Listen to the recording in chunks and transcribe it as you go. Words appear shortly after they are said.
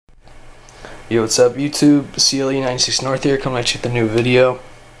Yo, what's up YouTube? CLE96 North here, coming at you with a new video.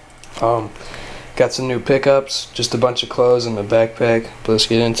 Got some new pickups, just a bunch of clothes in my backpack, but let's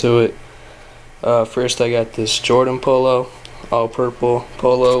get into it. First I got this Jordan polo, all purple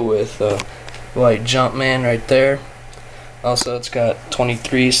polo with white Jumpman right there. Also it's got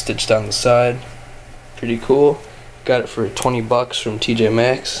 23 stitched on the side, pretty cool. Got it for 20 bucks from TJ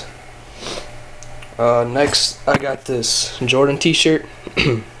Maxx. Next I got this Jordan t-shirt.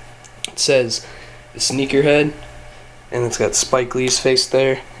 It says sneakerhead, and it's got Spike Lee's face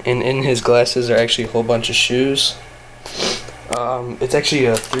there, and in his glasses are actually a whole bunch of shoes. It's actually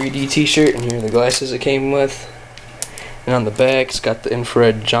a 3D t-shirt, and here are the glasses it came with. And on the back it's got the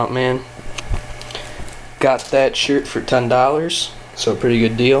infrared Jumpman. Got that shirt for $10, so a pretty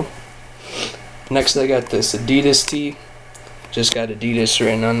good deal. Next I got this Adidas tee, just got Adidas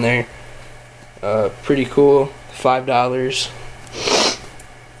written on there. Pretty cool, $5.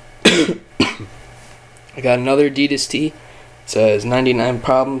 I got another Adidas tee. It says 99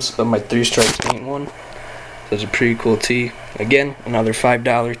 problems, but my 3 stripes ain't one. So it's a pretty cool tee. Again, another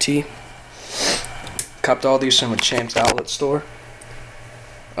 $5 tee. Copped all these from a Champs outlet store.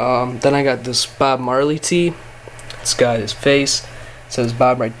 Then I got this Bob Marley tee. It's got his face. It says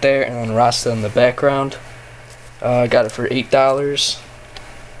Bob right there, and then Rasta in the background. I got it for $8.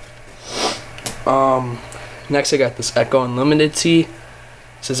 Next I got this Echo Unlimited tee.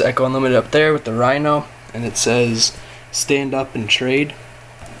 It says Echo Unlimited up there with the rhino, and it says stand up and trade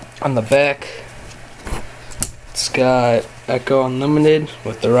on the back. It's got Echo Unlimited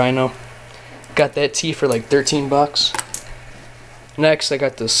with the rhino. Got that tee for like 13 bucks. Next I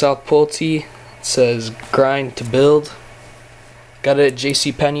got the South Pole tee. It says grind to build. Got it at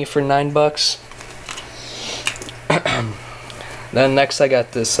JCPenney for 9 bucks. Then next I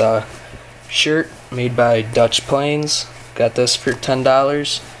got this shirt made by Dutch Plains. Got this for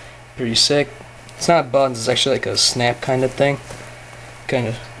 $10. Pretty sick. It's not buttons, it's actually like a snap kind of thing. Kind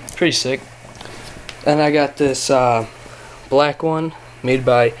of pretty sick. Then I got this black one made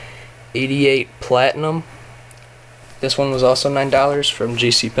by eigty-eight Platinum. This one was also $9 from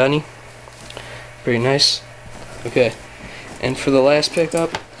JCPenney. Pretty nice. Okay. And for the last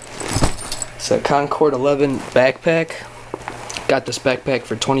pickup, it's a Concord XI Backpack. Got this backpack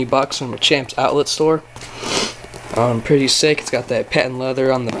for 20 bucks from a Champs outlet store. Pretty sick. It's got that patent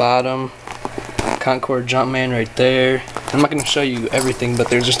leather on the bottom, Concord Jumpman right there. I'm not going to show you everything, but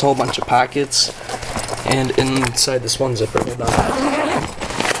there's just a whole bunch of pockets, and inside this one zipper, hold on,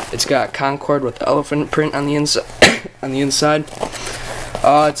 it's got Concord with the elephant print on the inside.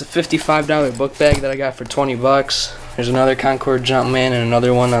 It's a $55 book bag that I got for 20 bucks. There's another Concord Jumpman and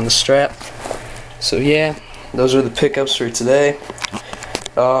another one on the strap. So yeah, those are the pickups for today.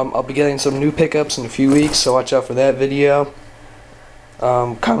 I'll be getting some new pickups in a few weeks, so watch out for that video.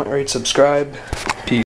 Comment, rate, subscribe. Peace.